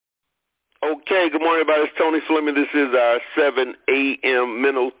Okay, good morning, everybody. It's Tony Fleming. This is our 7 a.m.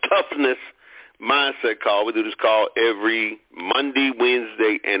 mental toughness mindset call. We do this call every Monday,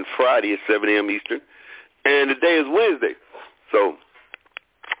 Wednesday, and Friday at 7 a.m. Eastern. And today is Wednesday. So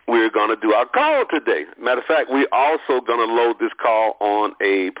we're going to do our call today. Matter of fact, we're also going to load this call on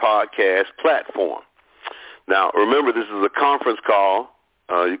a podcast platform. Now, remember, this is a conference call.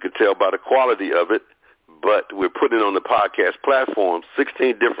 You can tell by the quality of it. But we're putting it on the podcast platform,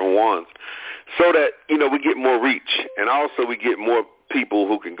 16 different ones, so that, we get more reach. And also we get more people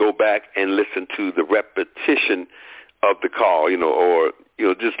who can go back and listen to the repetition of the call, or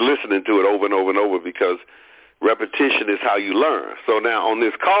just listening to it over and over and over, because repetition is how you learn. So now on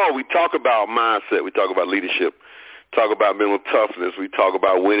this call, we talk about mindset. We talk about leadership, talk about mental toughness. We talk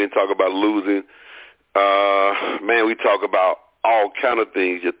about winning, talk about losing. We talk about all kind of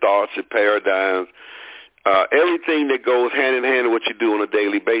things, your thoughts, your paradigms, everything that goes hand in hand with what you do on a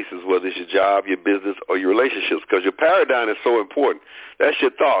daily basis, whether it's your job, your business, or your relationships, because your paradigm is so important. That's your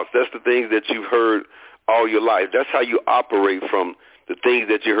thoughts. That's the things that you've heard all your life. That's how you operate from the things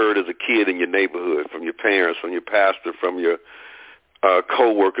that you heard as a kid in your neighborhood, from your parents, from your pastor, from your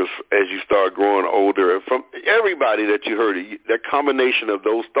co-workers as you start growing older, from everybody that you heard. That combination of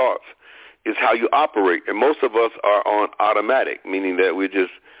those thoughts is how you operate. And most of us are on automatic, meaning that we're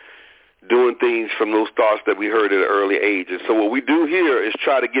just doing things from those thoughts that we heard at an early age. And so what we do here is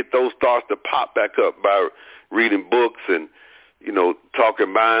try to get those thoughts to pop back up by reading books and,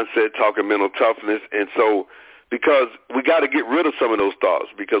 talking mindset, talking mental toughness. And so because we got to get rid of some of those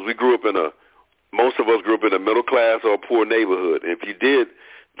thoughts, because most of us grew up in a middle class or a poor neighborhood. And if you did,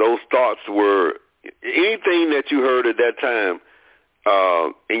 those thoughts were anything that you heard at that time,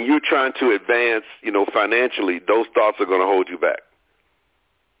 and you're trying to advance, financially, those thoughts are going to hold you back.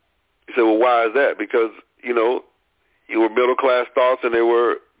 You say, well, why is that? Because, you were middle-class thoughts, and they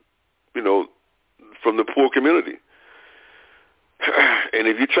were, from the poor community. And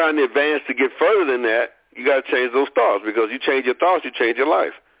if you're trying to advance to get further than that, you got to change those thoughts, because you change your thoughts, you change your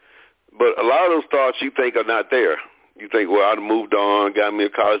life. But a lot of those thoughts you think are not there. You think, well, I moved on, got me a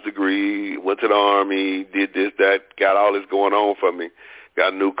college degree, went to the Army, did this, that, got all this going on for me,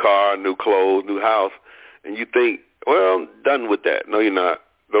 got a new car, new clothes, new house. And you think, well, I'm done with that. No, you're not.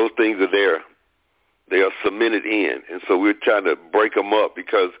 Those things are there. They are cemented in. And so we're trying to break them up,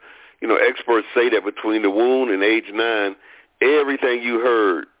 because, experts say that between the womb and age 9, everything you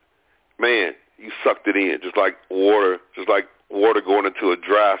heard, man, you sucked it in, just like water going into a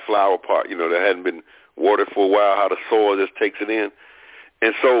dry flower pot, that hadn't been watered for a while, how the soil just takes it in.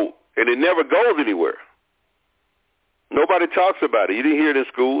 And so, and it never goes anywhere. Nobody talks about it. You didn't hear it in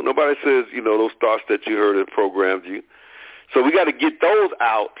school. Nobody says, those thoughts that you heard that programmed you. So we got to get those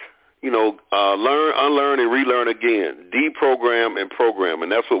out, learn, unlearn, and relearn again, deprogram and program. And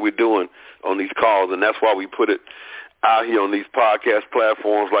that's what we're doing on these calls. And that's why we put it out here on these podcast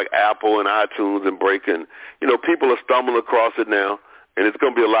platforms like Apple and iTunes and Breaking. People are stumbling across it now, and it's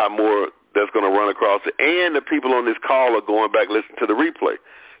going to be a lot more that's going to run across it. And the people on this call are going back listening to the replay,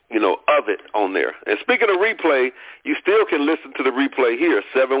 of it on there. And speaking of replay, you still can listen to the replay here,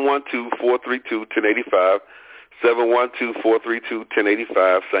 712-432-1085.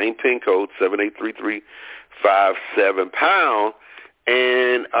 712-432-1085, same PIN code, 783357#.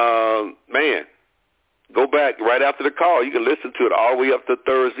 And, go back right after the call. You can listen to it all the way up to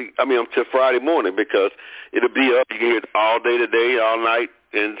to Friday morning, because it'll be up. You can hear it all day today, all night,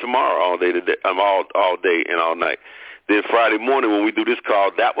 and tomorrow all day today. All day and all night. Then Friday morning when we do this call,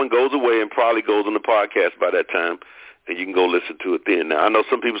 that one goes away and probably goes on the podcast by that time. And you can go listen to it then. Now, I know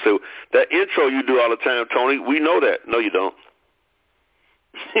some people say, that intro you do all the time, Tony, we know that. No, you don't.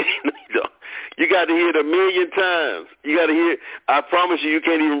 No, you don't. You got to hear it 1,000,000 times. You got to hear it. I promise you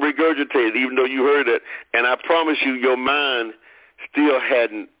can't even regurgitate it, even though you heard it. And I promise you, your mind still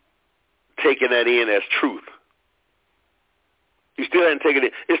hadn't taken that in as truth. You still hadn't taken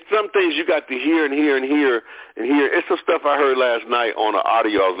it. It's some things you got to hear and hear and hear and hear. It's some stuff I heard last night on an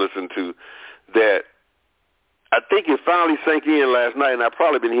audio I was listening to that I think it finally sank in last night, and I've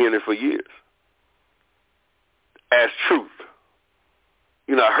probably been hearing it for years, as truth.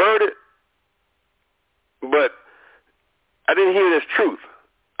 I heard it, but I didn't hear it as truth.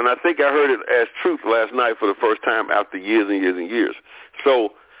 And I think I heard it as truth last night for the first time after years and years and years.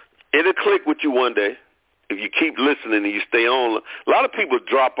 So it'll click with you one day if you keep listening and you stay on. A lot of people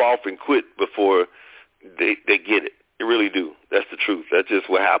drop off and quit before they get it. They really do. That's the truth. That's just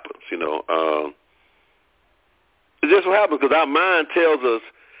what happens, It's just what happens, because our mind tells us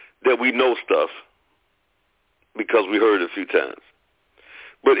that we know stuff because we heard it a few times.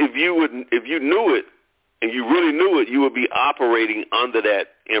 But if you knew it and you really knew it, you would be operating under that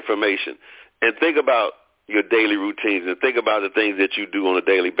information. And think about your daily routines and think about the things that you do on a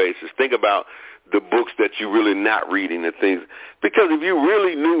daily basis. Think about the books that you're really not reading and things. Because if you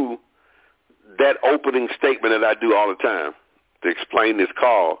really knew that opening statement that I do all the time to explain this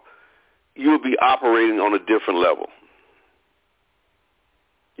call, you would be operating on a different level.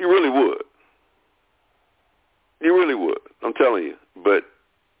 You really would. You really would. I'm telling you. But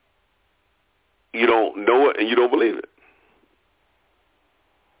you don't know it and you don't believe it.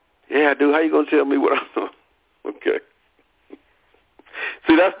 Yeah, I do. How you gonna tell me what I know? Okay.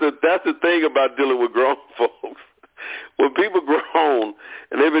 See, that's the thing about dealing with grown folks. When people grown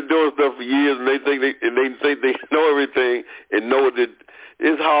and they've been doing stuff for years and they think they know everything and know that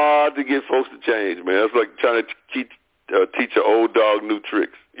it's hard to get folks to change, man. It's like trying to teach an old dog new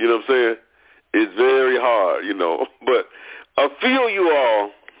tricks. You know what I'm saying? It's very hard, you know. But a few of you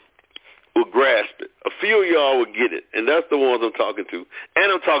all will grasp it. A few of y'all will get it, and that's the ones I'm talking to.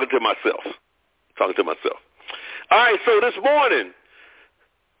 And I'm talking to myself. All right, so this morning,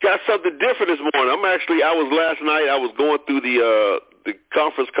 got something different this morning. Last night I was going through the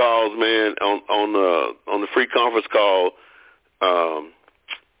conference calls, man, on the free conference call, on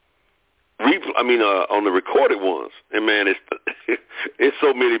the recorded ones. And man, it's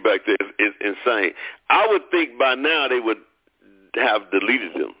so many back there. It's insane. I would think by now they would have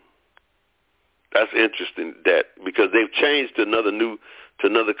deleted them. That's interesting, because they've changed to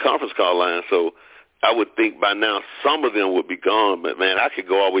another conference call line. So I would think by now some of them would be gone. But man, I could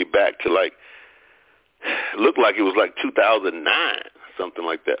go all the way back to looked like it was like 2009, something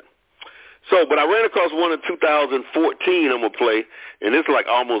like that. So, but I ran across one in 2014 I'm going to play, and it's like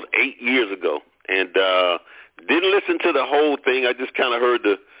almost 8 years ago. And didn't listen to the whole thing. I just kind of heard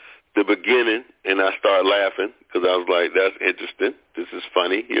the beginning, and I started laughing because I was like, that's interesting. This is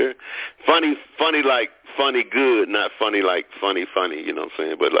funny here. Funny like funny good, not funny like funny, you know what I'm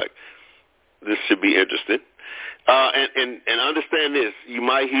saying? But like, this should be interesting. And understand this. You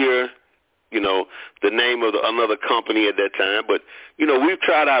might hear, you know, the name of another company at that time. But, you know, we've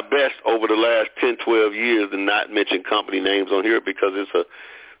tried our best over the last 10, 12 years to not mention company names on here because it's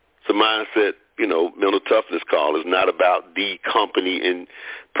a mindset, you know, mental toughness call. It's not about the company in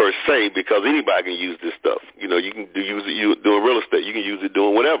per se, because anybody can use this stuff. You know, you can use it doing real estate. You can use it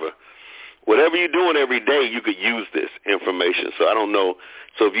doing whatever. Whatever you're doing every day, you could use this information. So I don't know.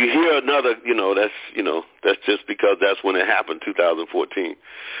 So if you hear another, that's just because that's when it happened, 2014.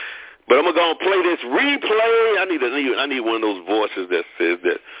 But I'm gonna play this replay. I need one of those voices that says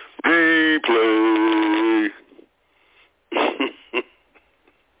that replay.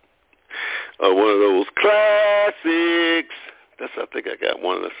 One of those classics. I think I got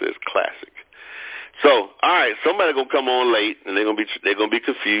one that says classic. So, all right, somebody gonna come on late, and they're gonna be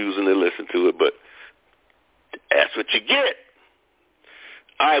confused, and they listen to it. But that's what you get.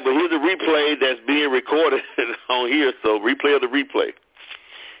 All right, but here's a replay that's being recorded on here. So, replay of the replay.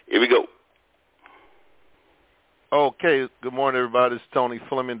 Here we go. Okay, good morning, everybody. This is Tony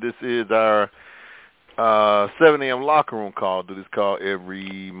Fleming. This is our 7 a.m. locker room call. Do this call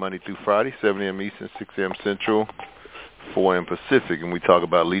every Monday through Friday, 7 a.m. Eastern, 6 a.m. Central, 4 a.m. Pacific, and we talk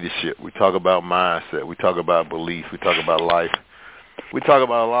about leadership. We talk about mindset. We talk about belief. We talk about life. We talk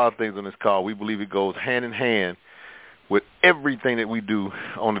about a lot of things on this call. We believe it goes hand in hand with everything that we do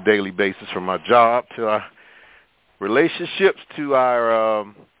on a daily basis, from our job to our relationships to our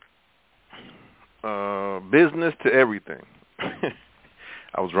business to everything.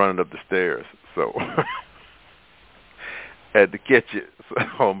 I was running up the stairs, so had to catch it. So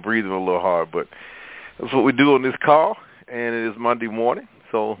I'm breathing a little hard, but that's what we do on this call, and it is Monday morning.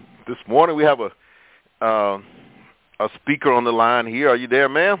 So this morning we have a speaker on the line here. Are you there,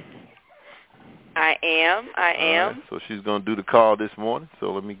 ma'am? I am. Right, so she's going to do the call this morning.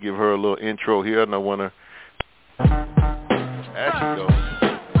 So let me give her a little intro here, and I want to there she goes.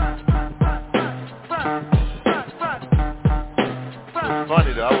 It's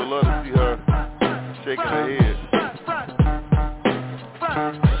funny, though. I would love to see her shaking her head. That's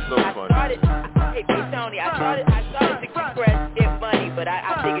so funny. Hey, Tony, I started to express get money, but I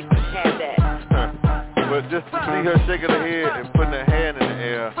figured you have that. But just to see her shaking her head and putting her hand in the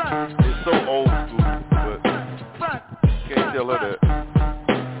air is so old school. But can't tell her that.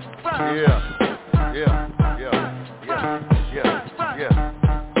 Yeah.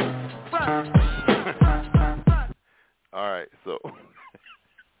 All right, so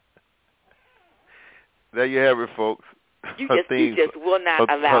there you have it, folks. You just will not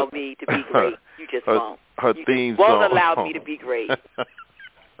allow me to be great. You just won't. Her theme song. Won't allow me to be great.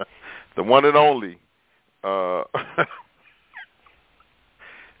 The one and only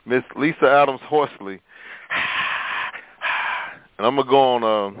Miss Lisa Adams Horsley And I'm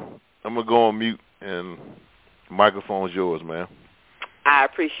gonna go on mute, and the microphone's yours, man. I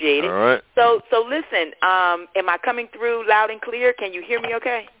appreciate it. All right. So listen, am I coming through loud and clear? Can you hear me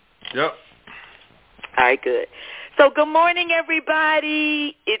okay? Yep. All right, good. So good morning,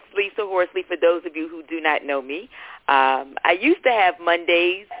 everybody. It's Lisa Horsley, for those of you who do not know me. I used to have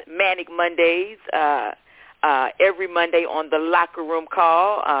Mondays, Manic Mondays, every Monday on the locker room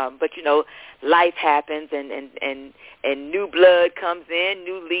call, but, you know, life happens and new blood comes in,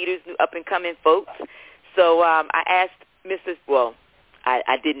 new leaders, new up-and-coming folks. So I asked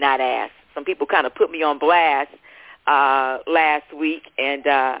I did not ask. Some people kind of put me on blast last week, and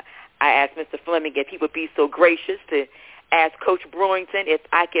I asked Mr. Fleming if he would be so gracious to ask Coach Brewington if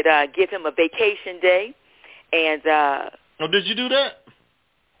I could give him a vacation day. And did you do that?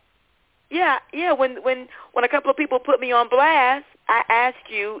 Yeah. When a couple of people put me on blast, I asked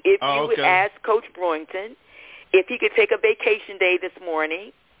you if you would ask Coach Brewington if he could take a vacation day this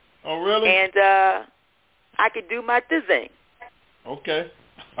morning. Oh, really? And I could do my thing. Okay.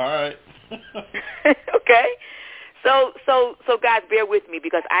 All right. Okay. So guys, bear with me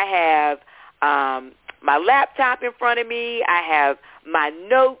because I have my laptop in front of me. I have my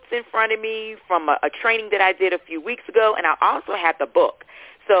notes in front of me from a training that I did a few weeks ago, and I also have the book.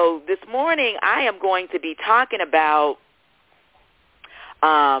 So this morning I am going to be talking about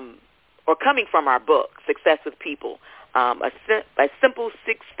or coming from our book, Success with People, a simple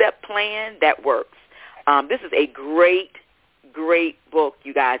 6-step plan that works. This is a great book,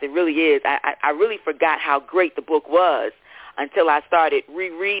 you guys. It really is. I really forgot how great the book was until I started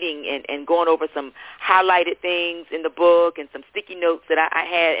rereading and going over some highlighted things in the book and some sticky notes that I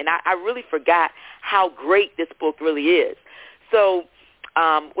had, and I really forgot how great this book really is. So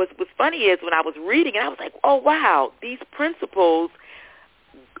what's funny is when I was reading it, I was like, oh, wow, these principles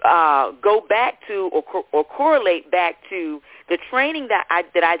go back to or correlate back to the training that I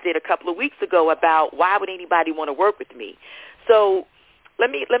did a couple of weeks ago about why would anybody want to work with me. So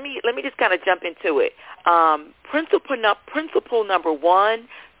let me just kind of jump into it. Principle number 1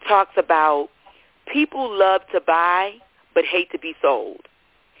 talks about people love to buy but hate to be sold.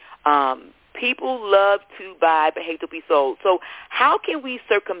 People love to buy but hate to be sold. So how can we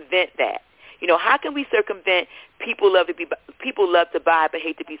circumvent that? You know, how can we circumvent people love to buy but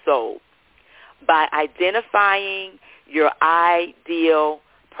hate to be sold? By identifying your ideal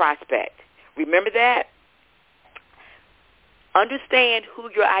prospect. Remember that? Understand who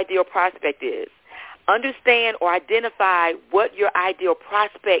your ideal prospect is. Understand or identify what your ideal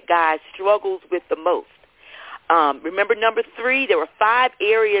prospect, guys, struggles with the most. Remember number 3, there were 5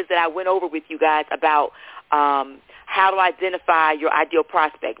 areas that I went over with you guys about how to identify your ideal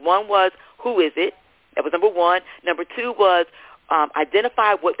prospect. One was, who is it? That was number 1. Number 2 was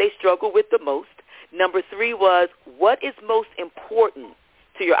identify what they struggle with the most. Number 3 was, what is most important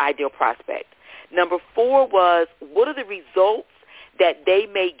to your ideal prospect? Number 4 was, what are the results that they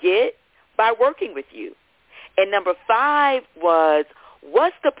may get by working with you? And number 5 was,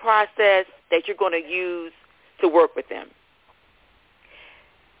 what's the process that you're going to use to work with them?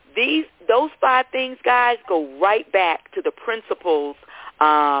 Those 5 things, guys, go right back to the principles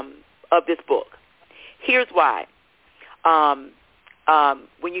of this book. Here's why.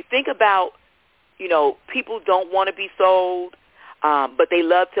 When you think about, you know, people don't want to be sold, but they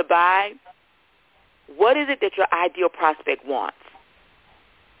love to buy, what is it that your ideal prospect wants?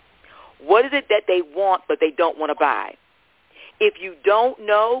 What is it that they want but they don't want to buy? If you don't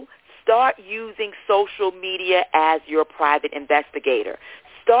know, start using social media as your private investigator.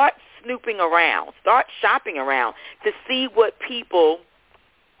 Start snooping around. Start shopping around to see what people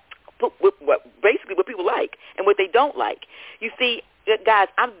like and what they don't like. You see, guys,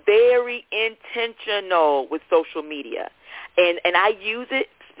 I'm very intentional with social media, and I use it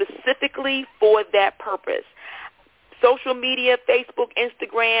specifically for that purpose. Social media, Facebook,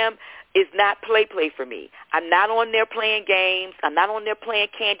 Instagram, is not play for me. I'm not on there playing games. I'm not on there playing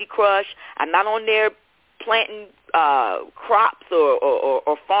Candy Crush. I'm not on there planting crops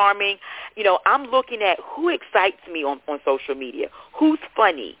or farming. You know, I'm looking at who excites me on social media, who's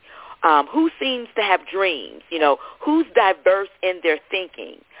funny, who seems to have dreams, you know, who's diverse in their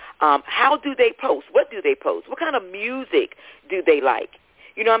thinking. How do they post? What do they post? What kind of music do they like?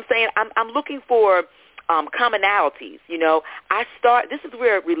 You know what I'm saying? I'm looking for commonalities. You know, this is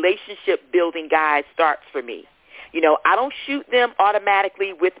where relationship building, guys, starts for me. You know, I don't shoot them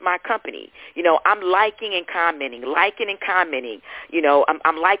automatically with my company. You know, I'm liking and commenting. You know,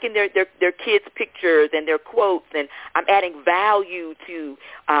 I'm liking their kids' pictures and their quotes, and I'm adding value to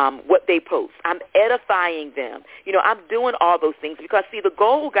what they post. I'm edifying them. You know, I'm doing all those things because, see, the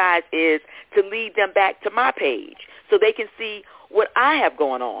goal, guys, is to lead them back to my page so they can see what I have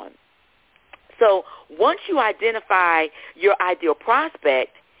going on. So once you identify your ideal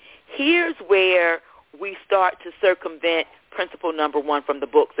prospect, here's where we start to circumvent principle number 1 from the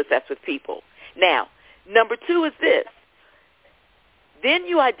book, Success with People. Now, number 2 is this. Then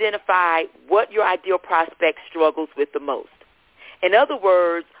you identify what your ideal prospect struggles with the most. In other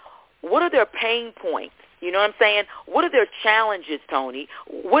words, what are their pain points? You know what I'm saying? What are their challenges, Tony?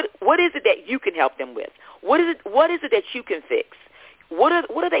 What is it that you can help them with? What is it that you can fix? What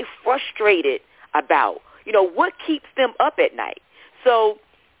are they frustrated about? You know, what keeps them up at night? So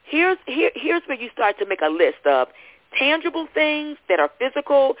here's where you start to make a list of tangible things that are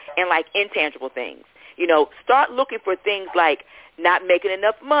physical and like intangible things. You know, start looking for things like not making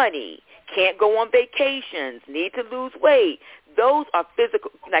enough money, can't go on vacations, need to lose weight. Those are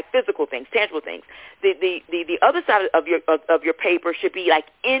physical things, tangible things. The other side of your paper should be like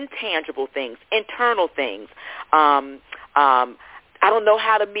intangible things, internal things. I don't know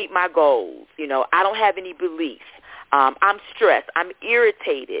how to meet my goals. You know, I don't have any beliefs. I'm stressed. I'm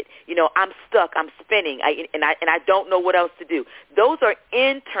irritated. You know, I'm stuck. I'm spinning. And I don't know what else to do. Those are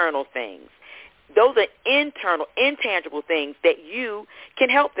internal things. Those are internal, intangible things that you can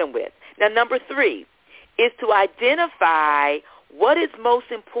help them with. Now, number 3 is to identify what is most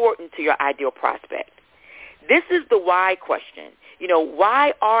important to your ideal prospect. This is the why question. You know,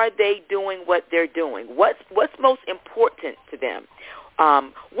 why are they doing what they're doing? What's most important to them?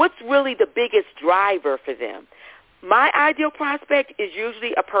 What's really the biggest driver for them? My ideal prospect is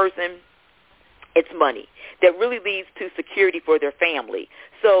usually a person, it's money, that really leads to security for their family.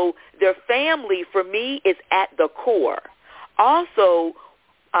 So their family, for me, is at the core. Also,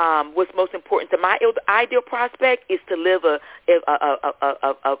 what's most important to my ideal prospect is to live a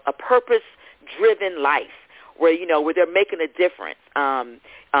purpose-driven life where, you know, where they're making a difference,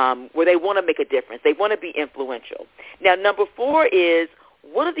 where they want to make a difference. They want to be influential. Now, number 4 is,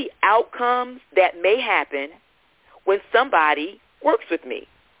 what are the outcomes that may happen when somebody works with me?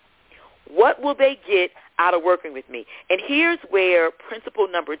 What will they get out of working with me? And here's where principle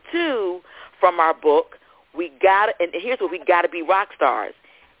number 2 from our book, and here's where we got to be rock stars.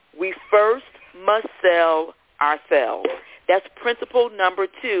 We first must sell ourselves. That's principle number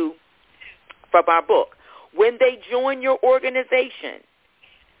 2 from our book. When they join your organization,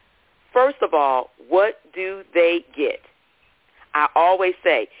 first of all, what do they get? I always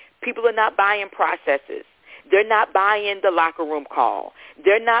say, people are not buying processes. They're not buying the locker room call.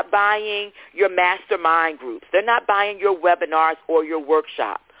 They're not buying your mastermind groups. They're not buying your webinars or your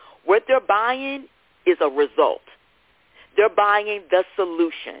workshop. What they're buying is a result. They're buying the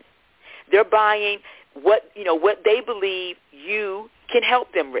solution. They're buying what they believe you can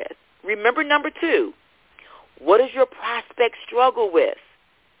help them with. Remember number 2, what does your prospect struggle with?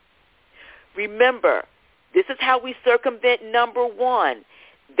 Remember, this is how we circumvent number 1.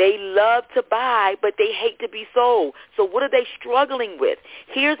 They love to buy, but they hate to be sold. So what are they struggling with?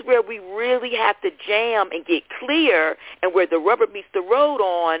 Here's where we really have to jam and get clear, and where the rubber meets the road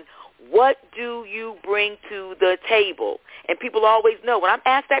on, what do you bring to the table? And people always know. When I'm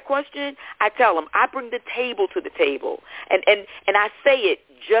asked that question, I tell them, I bring the table to the table. And I say it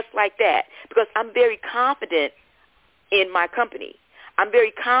just like that because I'm very confident in my company. I'm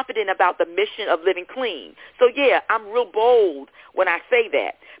very confident about the mission of living clean. So, yeah, I'm real bold when I say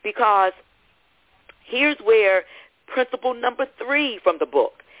that because here's where principle number 3 from the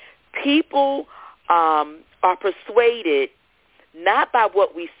book. People are persuaded not by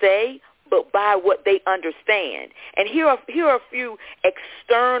what we say, but by what they understand. And here are a few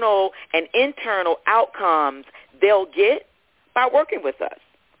external and internal outcomes they'll get by working with us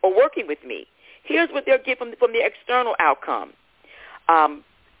or working with me. Here's what they'll get from the external outcome.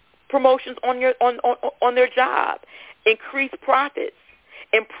 Promotions on their job, increased profits,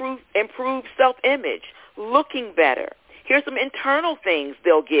 improve self-image, looking better. Here's some internal things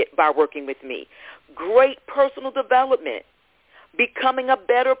they'll get by working with me. Great personal development, becoming a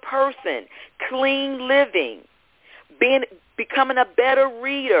better person, clean living, becoming a better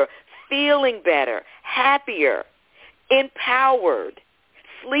reader, feeling better, happier, empowered,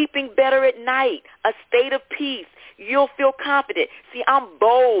 sleeping better at night, a state of peace. You'll feel confident. See, I'm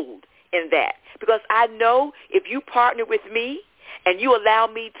bold in that because I know if you partner with me and you allow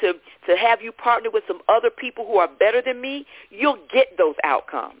me to have you partner with some other people who are better than me, you'll get those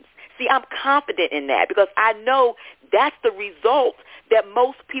outcomes. See, I'm confident in that because I know that's the result that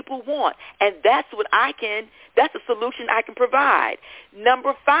most people want, and that's a solution I can provide.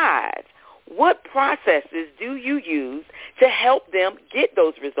 Number 5, what processes do you use to help them get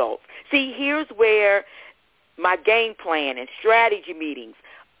those results? See, here's where my game plan and strategy meetings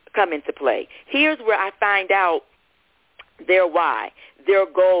come into play. Here's where I find out their why, their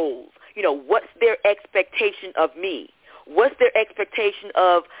goals. What's their expectation of me? What's their expectation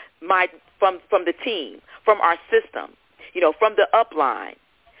of from the team, from our system, from the upline?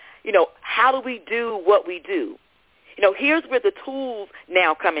 How do we do what we do? Here's where the tools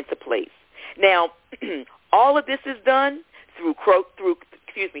now come into place. Now, all of this is done through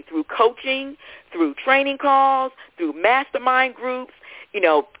coaching, through training calls, through mastermind groups,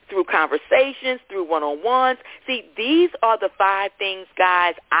 through conversations, through one-on-ones. See, these are the 5 things,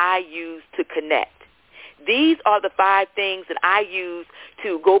 guys, I use to connect. These are the 5 things that I use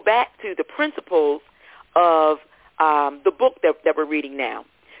to go back to the principles of the book that we're reading now.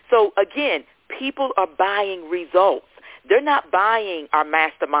 So, again, people are buying results. They're not buying our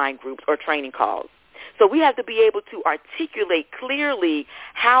mastermind groups or training calls. So we have to be able to articulate clearly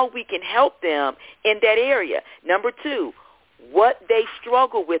how we can help them in that area. Number 2, what they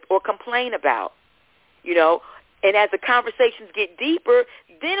struggle with or complain about, And as the conversations get deeper,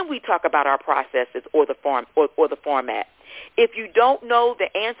 then we talk about our processes or the format. If you don't know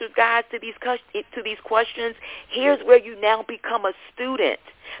the answers, guys, to these questions, here's where you now become a student.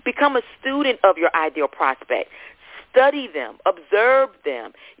 Become a student of your ideal prospect. Study them, observe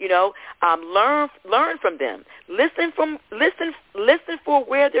them, learn from them. Listen for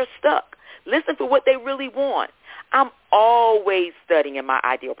where they're stuck. Listen for what they really want. I'm always studying my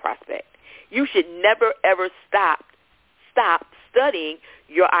ideal prospect. You should never, ever stop studying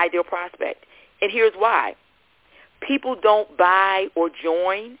your ideal prospect. And here's why. People don't buy or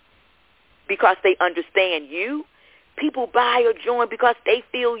join because they understand you. People buy or join because they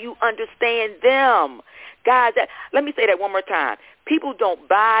feel you understand them. Guys, let me say that one more time. People don't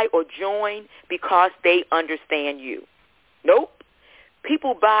buy or join because they understand you. Nope.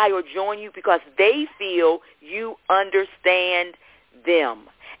 People buy or join you because they feel you understand them.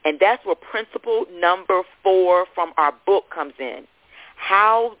 And that's where principle number 4 from our book comes in.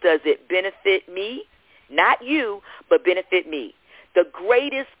 How does it benefit me? Not you, but benefit me. The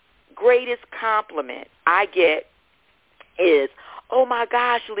greatest compliment I get is, oh my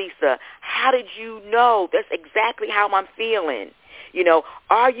gosh, Lisa, how did you know? That's exactly how I'm feeling.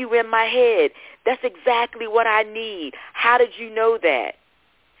 Are you in my head? That's exactly what I need. How did you know that?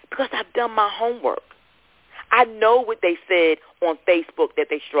 Because I've done my homework. I know what they said on Facebook that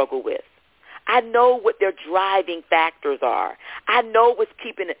they struggle with. I know what their driving factors are. I know what's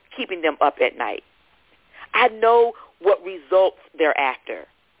keeping them up at night. I know what results they're after.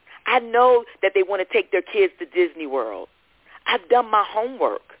 I know that they want to take their kids to Disney World. I've done my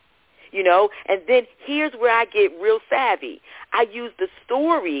homework, and then here's where I get real savvy. I use the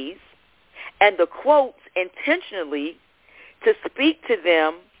stories and the quotes intentionally to speak to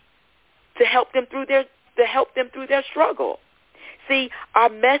them to help them through their struggle. See, our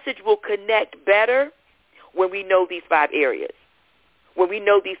message will connect better when we know these 5 areas, when we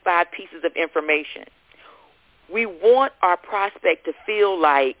know these 5 pieces of information. We want our prospect to feel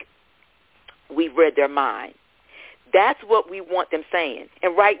like we've read their mind. That's what we want them saying.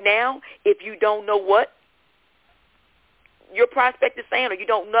 And right now, if you don't know what your prospect is saying or you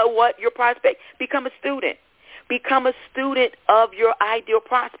don't know what your prospect, become a student. Become a student of your ideal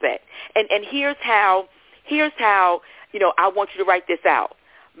prospect. And here's how, I want you to write this out.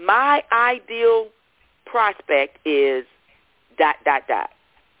 My ideal prospect is ...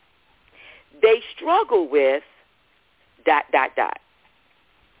 They struggle with ...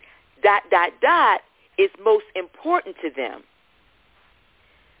 is most important to them.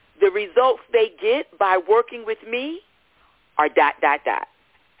 The results they get by working with me are ...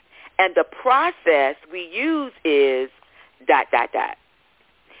 And the process we use is ...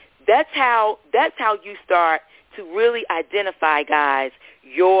 That's how you start to really identify, guys,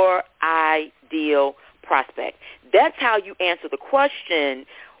 your ideal prospect. That's how you answer the question,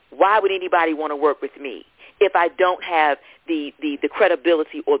 why would anybody want to work with me if I don't have the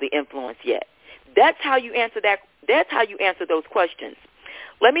credibility or the influence yet? That's how you answer that. That's how you answer those questions.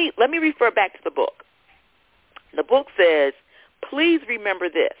 Let me refer back to the book. The book says, please remember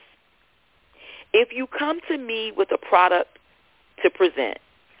this. If you come to me with a product to present,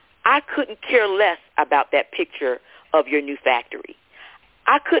 I couldn't care less about that picture of your new factory.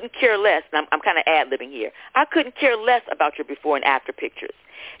 I couldn't care less, and I'm kind of ad-libbing here. I couldn't care less about your before and after pictures.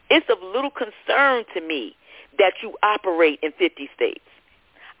 It's of little concern to me that you operate in 50 states.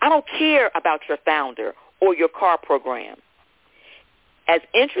 I don't care about your founder or your car program. As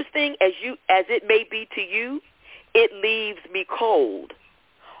interesting as it may be to you, it leaves me cold.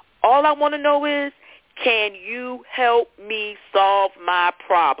 All I want to know is, can you help me solve my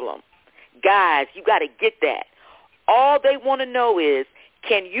problem? Guys, you got to get that. All they want to know is,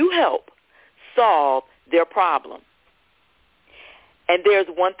 can you help solve their problem? And there's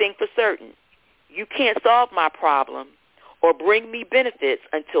one thing for certain. You can't solve my problem or bring me benefits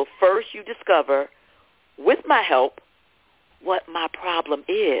until first you discover, with my help, what my problem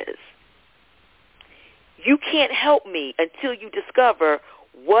is. You can't help me until you discover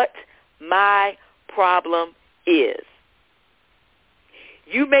what my problem is.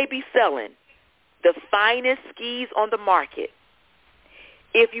 You may be selling the finest skis on the market.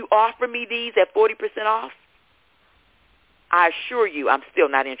 If you offer me these at 40% off, I assure you I'm still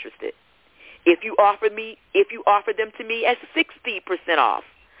not interested. If you offer them to me at 60% off,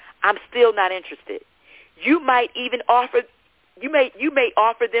 I'm still not interested. You might even offer you may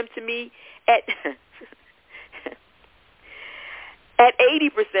offer them to me at at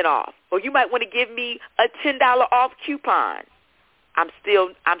 80% off, or you might want to give me a $10 off coupon. I'm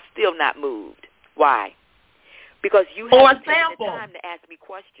still not moved. Why? Because you haven't taken the time to ask me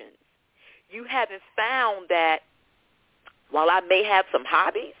questions. You haven't found that while I may have some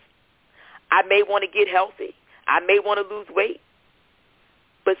hobbies, I may want to get healthy, I may want to lose weight,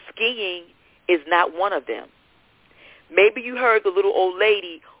 but skiing is not one of them. Maybe you heard the little old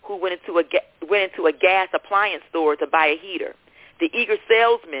lady who went into a gas appliance store to buy a heater. The eager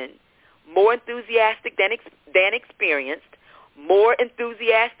salesman, more enthusiastic than experienced, more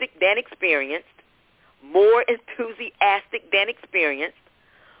enthusiastic than experienced,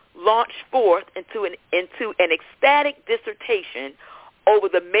 launched forth into an ecstatic dissertation over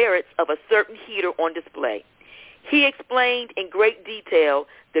the merits of a certain heater on display. He explained in great detail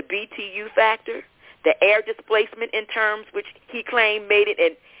the BTU factor, the air displacement in terms which he claimed made it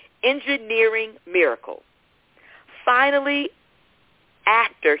an engineering miracle. Finally,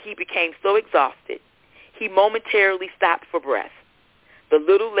 after he became so exhausted, he momentarily stopped for breath. The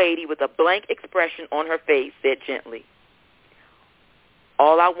little lady, with a blank expression on her face, said gently,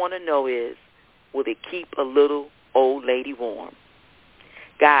 "All I want to know is, will it keep a little old lady warm?"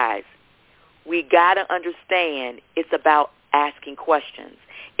 Guys, we got to understand it's about asking questions.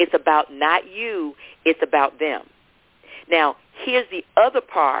 It's about not you, it's about them. Now, here's the other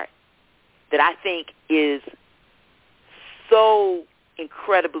part that I think is so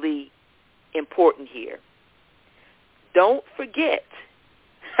incredibly important here. Don't forget,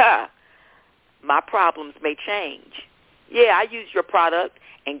 my problems may change. Yeah, I used your product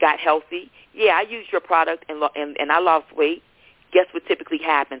and got healthy. Yeah, I used your product and I lost weight. Guess what typically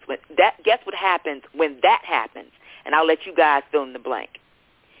happens Guess what happens when that happens? And I'll let you guys fill in the blank.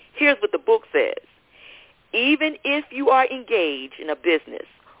 Here's what the book says. Even if you are engaged in a business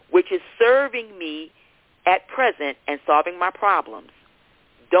which is serving me at present and solving my problems,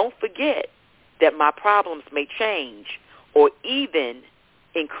 don't forget that my problems may change or even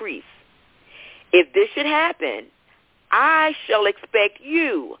increase. If this should happen, I shall expect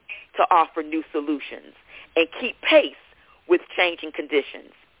you to offer new solutions and keep pace with changing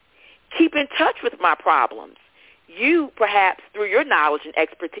conditions. Keep in touch with my problems. You, perhaps through your knowledge and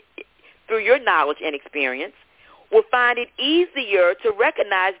experience, will find it easier to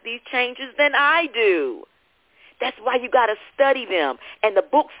recognize these changes than I do. That's why you got to study them. And the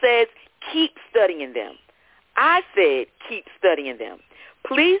book says keep studying them. I said keep studying them.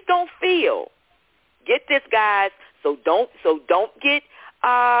 Please don't feel. Get this, guys. So don't get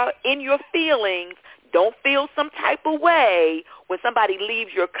in your feelings. Don't feel some type of way when somebody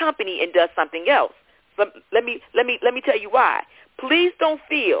leaves your company and does something else. Let me tell you why. Please don't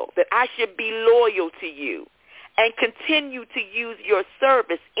feel that I should be loyal to you and continue to use your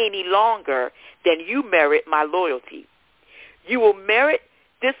service any longer than you merit my loyalty. You will merit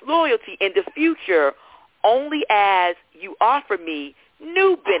this loyalty in the future only as you offer me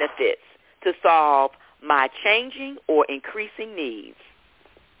new benefits to solve my changing or increasing needs.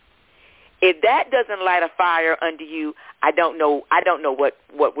 If that doesn't light a fire under you, I don't know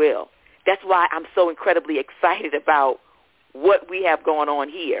what will. That's why I'm so incredibly excited about what we have going on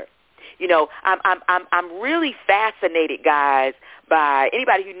here. You know, I'm really fascinated, guys, by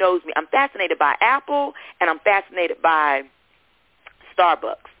anybody who knows me. I'm fascinated by Apple and I'm fascinated by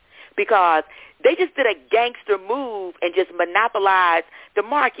Starbucks because they just did a gangster move and just monopolized the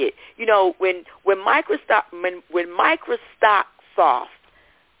market. You know, when Microsoft,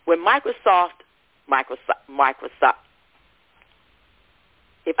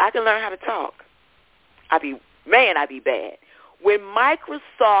 if I can learn how to talk, I'd be bad. When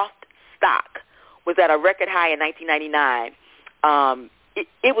Microsoft stock was at a record high in 1999,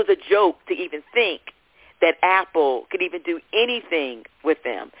 it was a joke to even think that Apple could even do anything with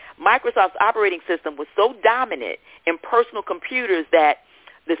them. Microsoft's operating system was so dominant in personal computers that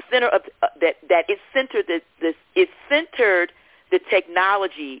it centered the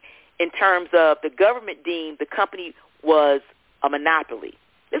technology in terms of the government deemed the company was a monopoly.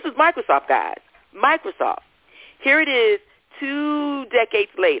 This is Microsoft, guys. Microsoft. Here it is 2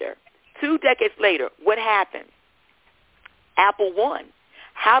 decades later. 2 decades later, what happened? Apple won.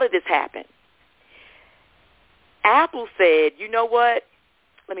 How did this happen? Apple said, you know what?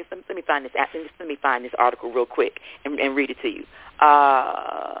 Let me find this. Let me find this article real quick and read it to you.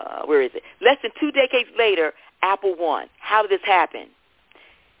 Where is it? Less than 2 decades later, Apple won. How did this happen?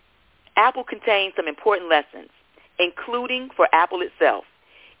 Apple contains some important lessons, including for Apple itself.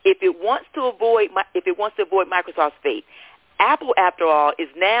 If it wants to avoid Microsoft's fate, Apple, after all, is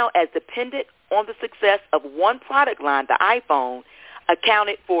now as dependent on the success of one product line, the iPhone,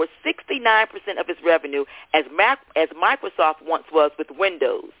 accounted for 69% of its revenue as Microsoft once was with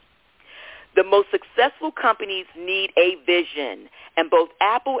Windows. The most successful companies need a vision, and both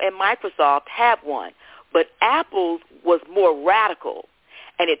Apple and Microsoft have one. But Apple's was more radical,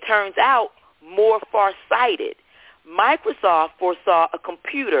 and it turns out more far-sighted. Microsoft foresaw a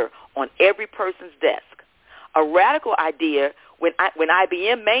computer on every person's desk, a radical idea when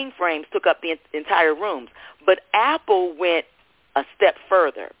IBM mainframes took up the entire rooms. But Apple went a step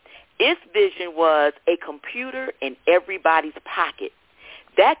further. Its vision was a computer in everybody's pocket.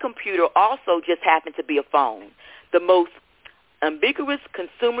 That computer also just happened to be a phone, the most ambiguous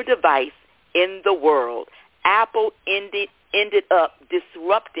consumer device in the world. Apple ended up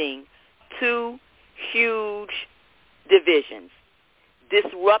disrupting 2 huge divisions.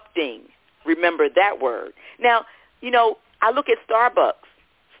 Disrupting. Remember that word. Now, I look at Starbucks.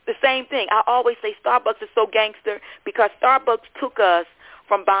 The same thing. I always say Starbucks is so gangster because Starbucks took us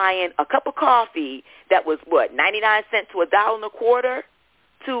from buying a cup of coffee that was, 99 cents to $1.25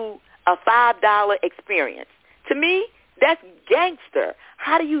 to a $5 experience. To me, that's gangster.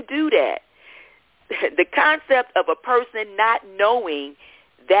 How do you do that? The concept of a person not knowing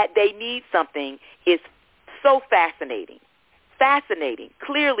that they need something is so fascinating. Fascinating.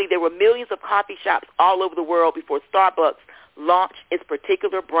 Clearly, there were millions of coffee shops all over the world before Starbucks launched its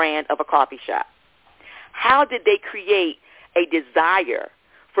particular brand of a coffee shop. How did they create a desire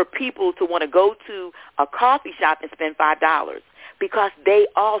for people to want to go to a coffee shop and spend $5? Because they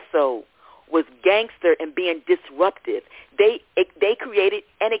also was gangster and being disruptive. They created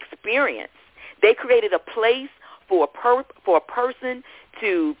an experience. They created a place for a person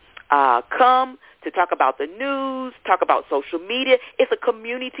to come to talk about the news, talk about social media. It's a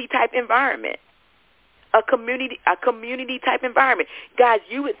community type environment. A community type environment. Guys,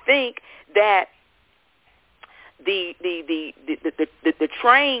 you would think that the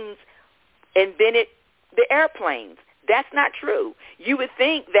trains invented the airplanes. That's not true. You would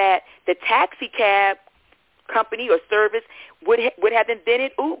think that the taxi cab company or service would have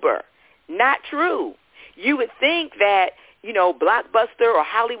invented Uber. Not true. You would think that, Blockbuster or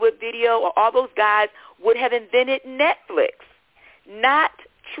Hollywood Video or all those guys would have invented Netflix. Not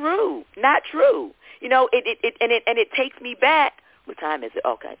true. Not true. It takes me back. What time is it?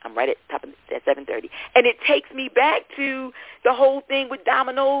 Okay, I'm right at 7:30. And it takes me back to the whole thing with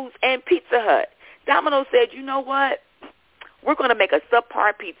Domino's and Pizza Hut. Domino's said, you know what? We're going to make a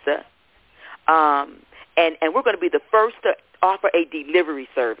subpar pizza, and we're going to be the first to offer a delivery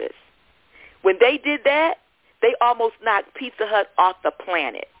service. When they did that, they almost knocked Pizza Hut off the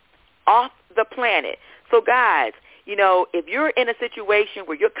planet. Off the planet. So, guys, if you're in a situation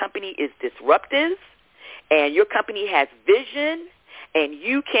where your company is disruptive and your company has vision and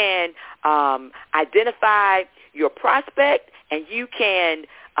you can identify your prospect and you can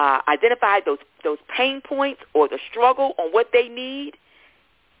identify those pain points or the struggle on what they need,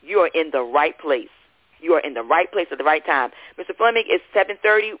 you are in the right place. You are in the right place at the right time. Mr. Fleming, it's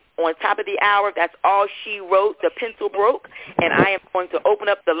 7:30 on top of the hour. That's all she wrote. The pencil broke. And I am going to open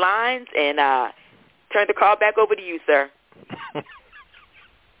up the lines and turn the call back over to you, sir.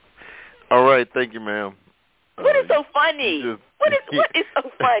 All right. Thank you, ma'am. What is so funny? What is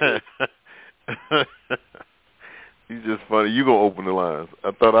so funny? He's just funny. You going to open the lines. I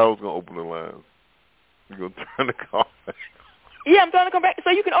thought I was going to open the lines. You're going to turn the call back. Yeah, I'm trying to come back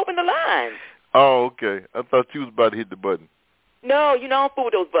so you can open the lines. Oh, okay. I thought you was about to hit the button. No, I don't fool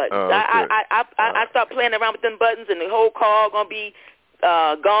with those buttons. Oh, okay. I start playing around with them buttons, and the whole call going to be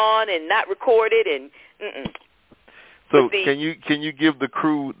gone and not recorded. And So can you give the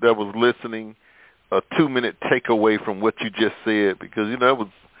crew that was listening a 2-minute takeaway from what you just said? Because, that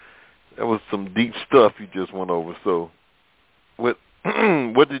was some deep stuff you just went over. So what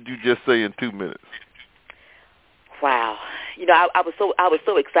did you just say in 2 minutes? Wow. I was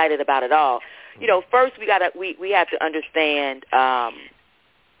so excited about it all. First we have to understand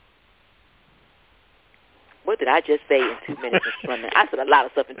what did I just say in 2 minutes? I said a lot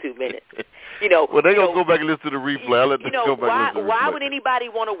of stuff in 2 minutes. You know. Well, they're gonna go back and listen to the replay. I'll let them go back and listen to the replay. Why would anybody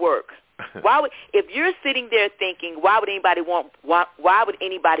want to work? If you're sitting there thinking, why would anybody want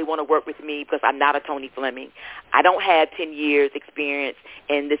to work with me because I'm not a Tony Fleming? I don't have 10 years experience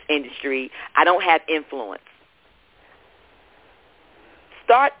in this industry. I don't have influence.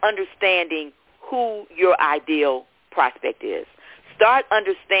 Start understanding who your ideal prospect is. Start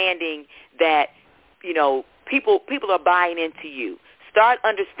understanding that, you know, people are buying into you. Start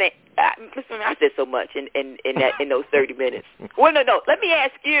understand. Listen, I said so much in those 30 minutes. Well, no. Let me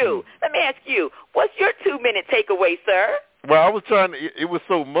ask you. What's your 2-minute takeaway, sir? Well, I was trying to. It was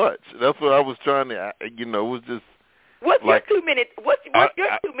so much. That's what I was trying to. You know, it was just. What's like, your 2 minute? What's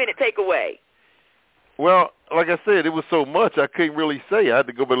your 2-minute takeaway? Well, like I said, it was so much I couldn't really say. I had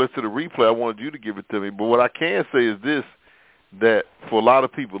to go back and listen to the replay. I wanted you to give it to me. But what I can say is this, that for a lot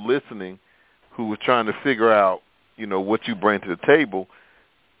of people listening who were trying to figure out, you know, what you bring to the table,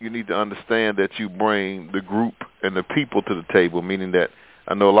 you need to understand that you bring the group and the people to the table, meaning that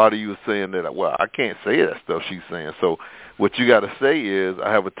I know a lot of you are saying that, well, I can't say that stuff she's saying. So what you got to say is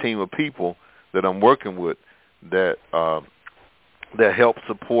I have a team of people that I'm working with that help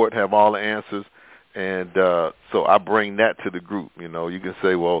support, have all the answers. And so I bring that to the group. You know, you can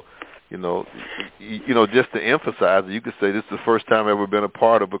say, well, you know, just to emphasize it, you could say this is the first time I've ever been a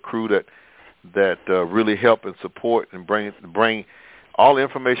part of a crew that really help and support and bring all the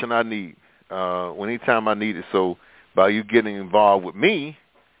information I need anytime I need it. So by you getting involved with me,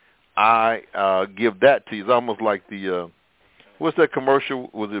 I give that to you. It's almost like the what's that commercial?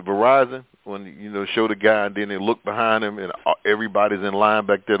 Was it Verizon when show the guy and then they look behind him and everybody's in line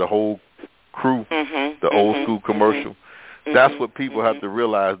back there, the whole crew, the old school commercial. That's what people have to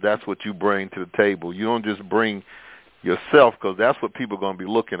realize. That's what you bring to the table. You don't just bring yourself, because that's what people are going to be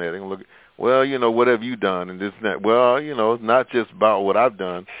looking at. They're going to look, well, what have you done and this and that. Well, it's not just about what I've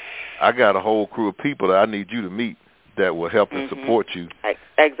done. I got a whole crew of people that I need you to meet that will help and support you.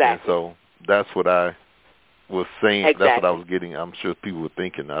 Exactly. And so that's what I was saying. Exactly. That's what I was getting. I'm sure people were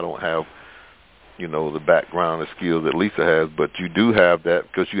thinking I don't have, the background and skills that Lisa has, but you do have that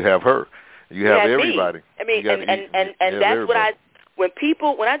because you have her. You have everybody. Me. I mean, and that's everybody.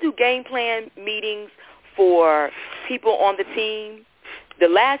 When I do game plan meetings for people on the team, the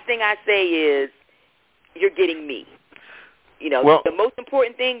last thing I say is, you're getting me. The most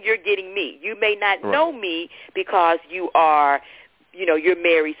important thing, you're getting me. You may not know me because you are, you're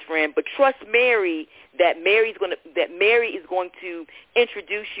Mary's friend, but trust Mary that Mary is going to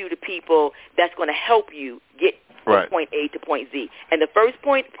introduce you to people that's going to help you get from point A to point Z. And the first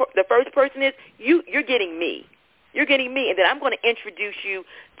person is you're getting me. You're getting me, and then I'm going to introduce you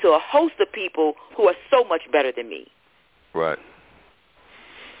to a host of people who are so much better than me. Right.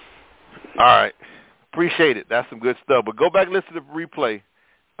 All right. Appreciate it. That's some good stuff. But go back and listen to the replay.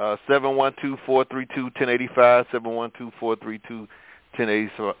 712-432-1085,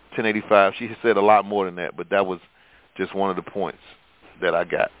 712-432-1085. She said a lot more than that, but that was just one of the points that I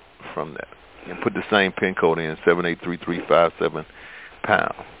got from that. And put the same PIN code in, 7833357#.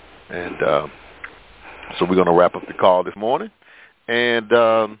 And so we're going to wrap up the call this morning. And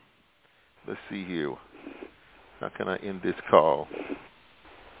let's see here. How can I end this call?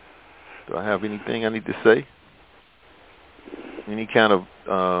 Do I have anything I need to say? Any kind of,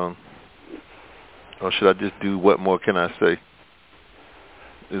 or should I just do what more can I say?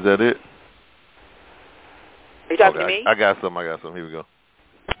 Is that it? Are you talking to me? I got some. Here we go.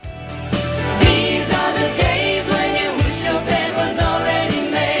 These are the days when you wish your bed was already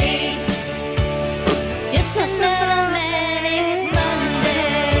made. Just another manic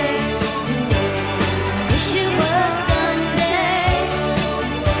Monday. Wish it was Sunday.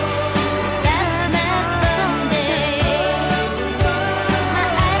 That's my Sunday. My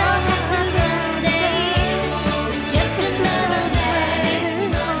idol has a Sunday. Just another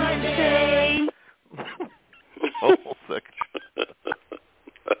manic Monday. Hold on a second.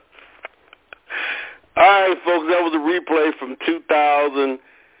 All right, folks, that was a replay from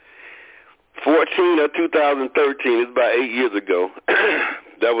 2014 or 2013. It's about 8 years ago.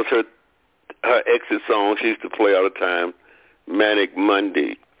 That was her exit song she used to play all the time, Manic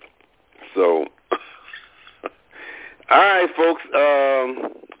Monday. So, all right, folks,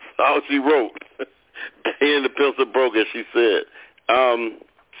 all she wrote. And the pencil broke, as she said.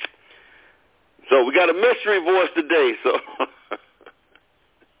 So we got a mystery voice today. So,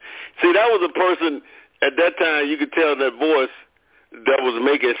 see, that was a person at that time. You could tell that voice that was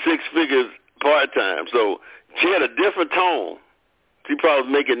making 6 figures part time. So she had a different tone. She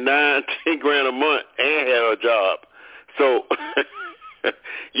probably was making $9-10 grand a month and had her job. So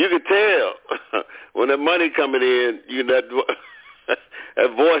You can tell when that money coming in, you know,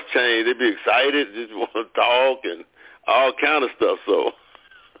 that voice change. They be excited, just want to talk and all kind of stuff. So,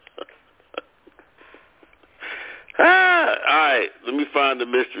 all right, let me find the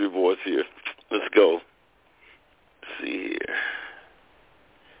mystery voice here. Let's go. Let's see here.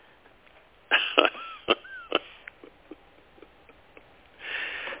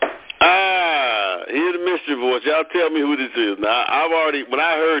 Here's the mystery voice. Y'all tell me who this is. Now, I've already, when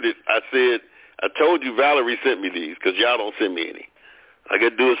I heard it, I told you Valerie sent me these because y'all don't send me any. All I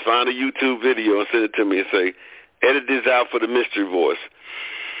got to do is find a YouTube video and send it to me and say, edit this out for the mystery voice.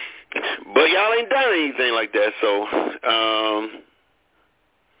 But y'all ain't done anything like that, so,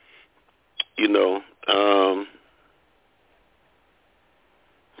 you know,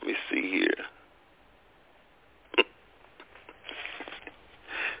 let me see here.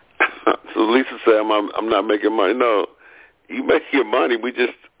 So Lisa said, I'm not making money. No, you make your money.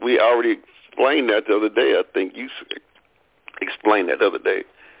 We already explained that the other day. I think you explained that the other day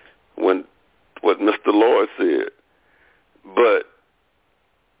when what Mr. Lord said. But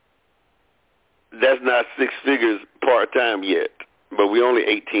that's not 6 figures part-time yet. But we're only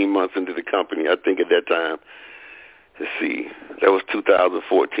 18 months into the company. I think at that time, let's see, that was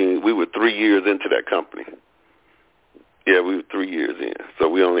 2014. We were 3 years into that company. Yeah, we were 3 years in, so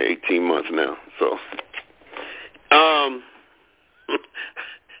we're only 18 months now. So, I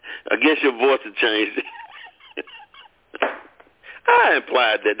guess your voice had changed. I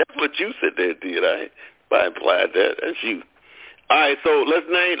implied that. That's what you said there, did I? I implied that. That's you. All right, so let's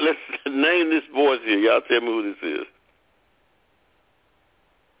name this voice here. Y'all tell me who this is.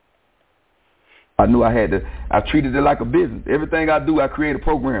 I knew I treated it like a business. Everything I do, I create a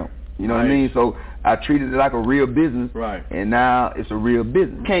program. You know what I mean? So I treated it like a real business, right? And now it's a real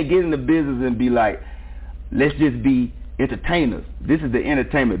business. You can't get in the business and be like, let's just be entertainers. This is the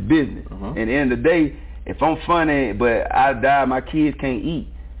entertainment business. And at the end of the day, if I'm funny but I die, my kids can't eat,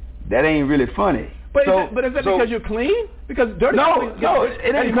 that ain't really funny. But is that because you're clean? Because dirty. No,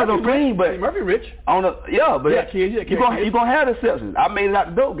 it ain't because I'm clean. But Murphy rich. But you're gonna have exceptions. I made it out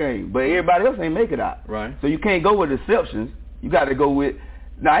the dope game, but everybody else ain't make it out. Right. So you can't go with exceptions. You got to go with.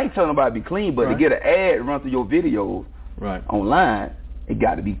 Now, I ain't telling nobody to be clean, but to get an ad run through your videos online, it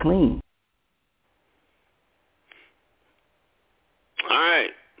got to be clean. All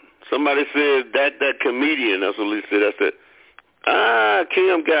right. Somebody said that comedian. That's what Lisa said. I said,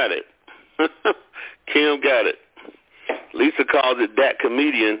 Kim got it. Kim got it. Lisa calls it that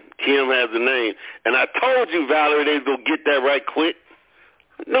comedian. Kim has the name. And I told you, Valerie, they was going to get that right quick.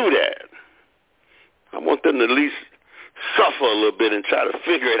 I knew that. I want them to at least suffer a little bit and try to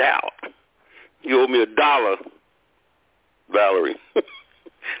figure it out. You owe me $1, Valerie.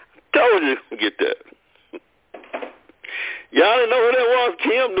 Told you to get that. Y'all didn't know who that was.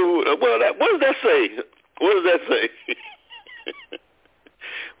 Kim knew. Well, what does that say? What does that say?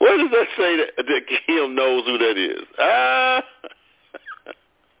 What does that say that Kim knows who that is?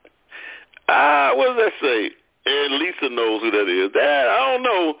 What does that say? And Lisa knows who that is. I don't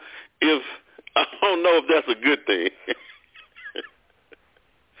know if that's a good thing.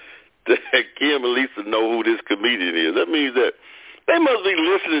 That Kim and Lisa know who this comedian is. That means that they must be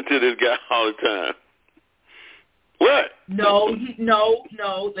listening to this guy all the time. What? No.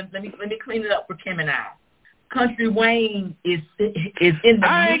 Let me clean it up for Kim and I. Country Wayne is in the.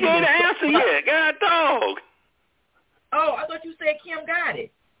 I ain't getting the answer yet. God dog. Oh, I thought you said Kim got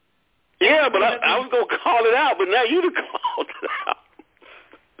it. Yeah, but I was gonna call it out, but now you done called it out.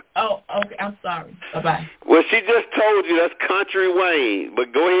 Oh, okay. I'm sorry. Bye-bye. Well, she just told you that's Country Wayne,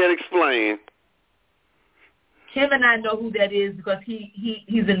 but go ahead and explain. Kim and I know who that is because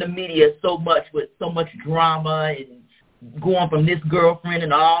he's in the media so much with so much drama and going from this girlfriend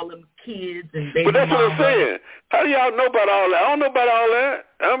and all them kids and baby. But that's mama. what I'm saying. How do y'all know about all that? I don't know about all that.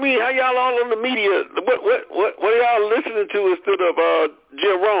 I mean, how y'all all on the media? What are y'all listening to instead of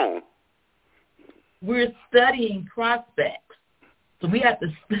Jerome? We're studying prospects. So we have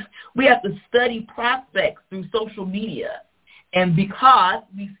to study prospects through social media, and because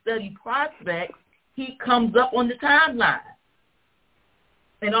we study prospects, he comes up on the timeline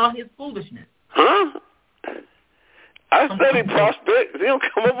and all his foolishness. Huh? I study prospects. He don't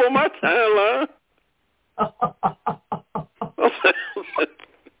come up on my timeline.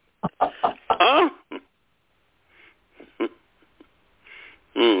 Huh?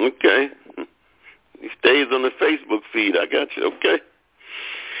 Okay. He stays on the Facebook feed. I got you. Okay.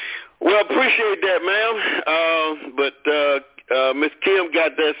 Well, appreciate that, ma'am. But Miss Kim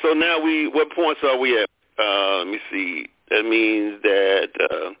got that. So now what points are we at? Let me see. That means that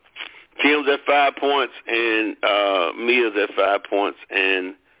Kim's at 5 points and Mia's at 5 points,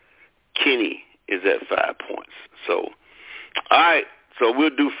 and Kenny is at 5 points. So, all right. So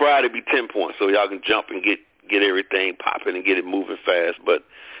we'll do Friday be 10 points, so y'all can jump and get everything popping and get it moving fast. But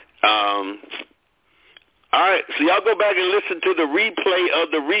all right, so y'all go back and listen to the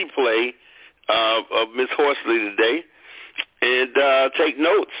replay of Miss Horsley today, and take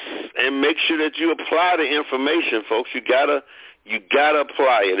notes and make sure that you apply the information, folks. You gotta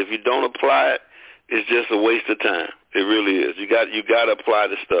apply it. If you don't apply it, it's just a waste of time. It really is. You gotta apply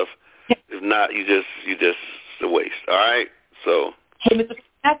the stuff. If not, you just a waste. All right. So. Hey, Mr. Can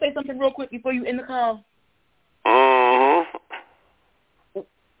I say something real quick before you end the call?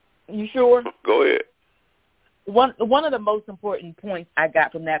 You sure? Go ahead. One of the most important points I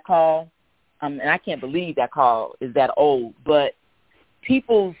got from that call, and I can't believe that call is that old, but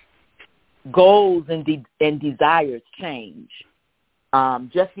people's goals and desires change.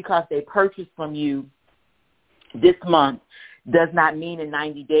 Just because they purchase from you this month does not mean in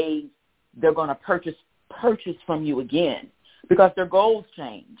 90 days they're going to purchase from you again, because their goals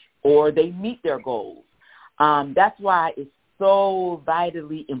change or they meet their goals. That's why it's so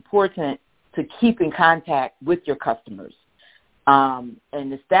vitally important to keep in contact with your customers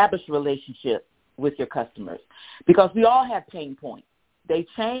and establish a relationship with your customers, because we all have pain points. They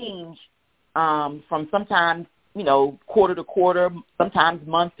change from sometimes, quarter to quarter, sometimes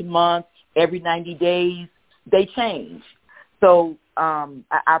month to month, every 90 days. They change. So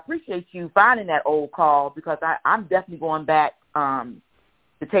I appreciate you finding that old call, because I'm definitely going back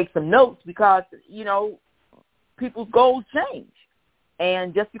to take some notes, because, people's goals change.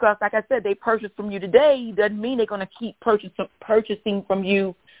 And just because, like I said, they purchase from you today doesn't mean they're going to keep purchasing from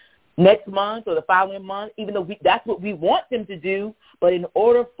you next month or the following month, even though that's what we want them to do. But in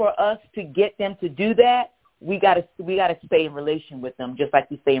order for us to get them to do that, we got to stay in relation with them, just like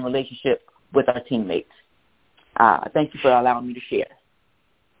we stay in relationship with our teammates. Thank you for allowing me to share.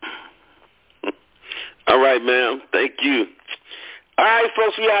 All right, ma'am. Thank you. All right,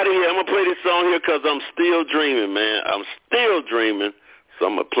 folks, we out of here. I'm going to play this song here because I'm still dreaming, man. I'm still dreaming. So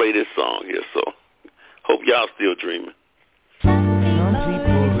I'm going to play this song here. So hope y'all still dreaming.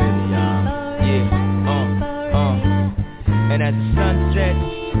 And as the sun sets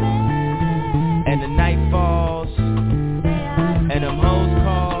and the night falls and them hoes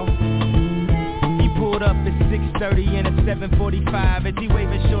call, he pulled up at 6:30 and at 7:45. As he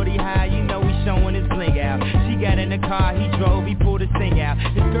waving shorty high, he showing his bling out. She got in the car, he drove, he pulled his thing out.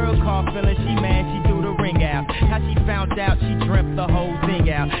 His girl called feeling she mad, she threw the ring out. How she found out, she dreamt the whole thing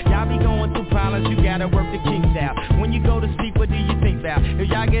out. Y'all be going through problems, you gotta work the kinks out. When you go to sleep, what do you think about? If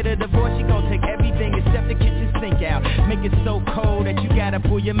y'all get a divorce, she gon' take everything except the kitchen sink out. Make it so cold that you gotta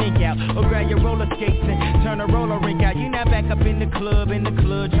pull your mink out. Or grab your roller skates and turn a roller rink out. You not back up in the club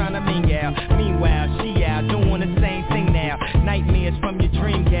trying to ming out. Meanwhile, she out doing the same thing now. Nightmares from your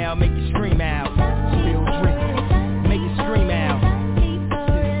dream gal make you scream out. Still dream, make it scream out.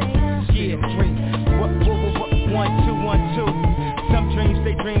 Yeah, dream. What, 1, 2, 1, 2. Some dreams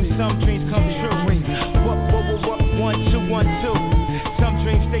they dream, some dreams come true. What, 1, 2, 1, 2. Some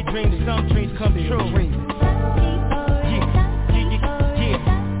dreams they dream, some dreams come true. Yeah.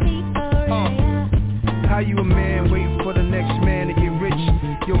 How you a man waiting for the next man to get rich?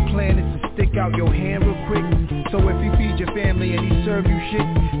 Your plan is to stick out your hand real quick. So if he feed your family and he serve you shit,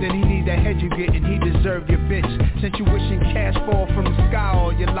 then he need that head you get and he deserve your bitch. Since you wishing cash fall from the sky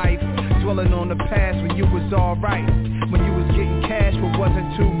all your life, dwelling on the past when you was alright, when you was getting cash but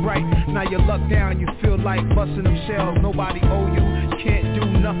wasn't too bright. Now you luck down, you feel like busting them shells. Nobody owe you, can't do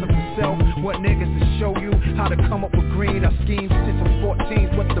nothing for self. What niggas to show you how to come up with green? Our schemes since the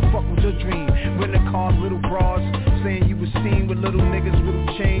 14s, what the fuck was your dream? Renting cars, little bras, saying you was seen with little niggas with a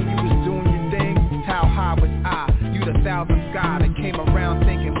chain. You was doing your thing, how high was I? You the thousandth guy that came around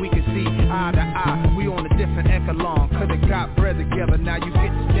thinking we could see eye to eye. We on a different echelon, could've got bread together, now you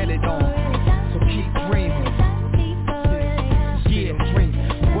get steadied on. So keep dreaming. Yeah, dream.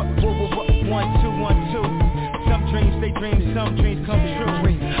 What, 1, 2, 1, 2. Some dreams they dream, some dreams come true.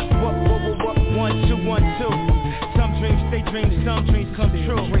 What, 1, 2, 1, 2. Some dreams they dream, some dreams come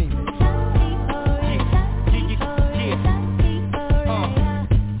true.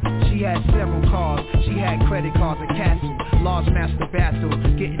 She had several cars, she had credit cards and castle, large master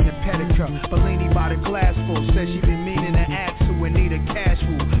bathroom, getting the pedicure. Bellini by the glassful, said she been meaning to ask who would need a cash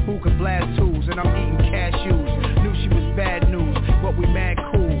who could blast tools, and I'm eating cashews. Knew she was bad news, but we mad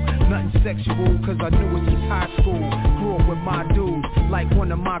cool. Nothing sexual, cause I knew it was high school. Grew up with my dudes, like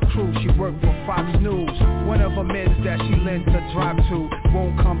one of my crew. She worked for Fox News. One of them is that she lent a drive to,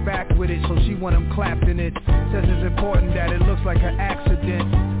 won't come back with it, so she want him clapped in it. Says it's important that it looks like an accident.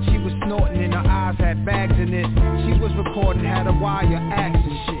 She was snorting and her eyes had bags in it. She was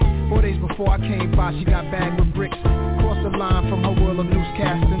I came by, she got bagged with bricks. Crossed the line from her world of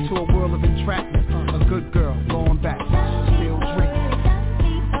newscasts into a world of entrapment. A good girl, going back, still dreaming.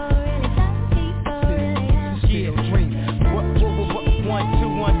 Still dreaming. What, 1, 2,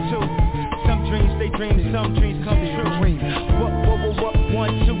 1, 2. Some dreams they dream, some dreams come true. What,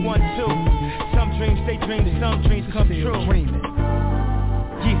 1, 2, 1, 2. Some dreams they dream, some dreams come true.